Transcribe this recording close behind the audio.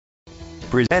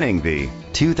Presenting the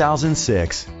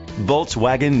 2006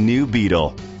 Volkswagen New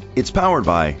Beetle. It's powered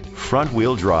by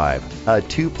front-wheel drive, a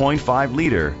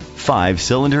 2.5-liter,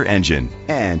 5-cylinder engine,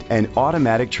 and an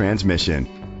automatic transmission.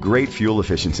 Great fuel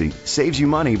efficiency saves you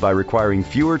money by requiring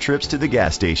fewer trips to the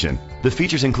gas station. The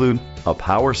features include a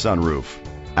power sunroof,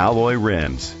 alloy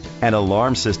rims, an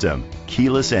alarm system,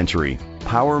 keyless entry,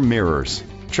 power mirrors,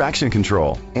 traction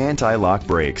control, anti-lock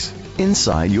brakes.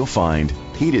 Inside you'll find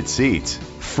heated seats,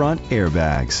 front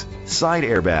airbags, side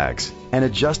airbags, an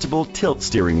adjustable tilt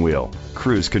steering wheel,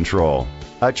 cruise control,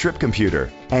 a trip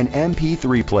computer, an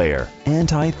MP3 player,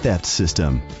 anti-theft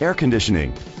system, air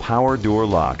conditioning, power door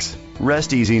locks.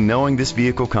 Rest easy knowing this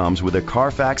vehicle comes with a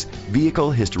Carfax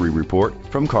Vehicle History Report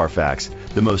from Carfax,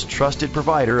 the most trusted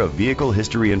provider of vehicle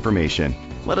history information.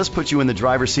 Let us put you in the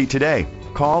driver's seat today.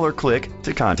 Call or click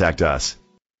to contact us.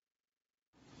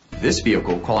 This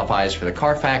vehicle qualifies for the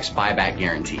Carfax buyback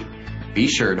guarantee. Be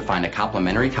sure to find a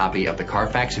complimentary copy of the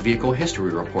Carfax Vehicle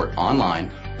History Report online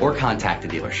or contact the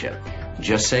dealership.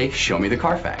 Just say, "Show me the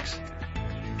Carfax."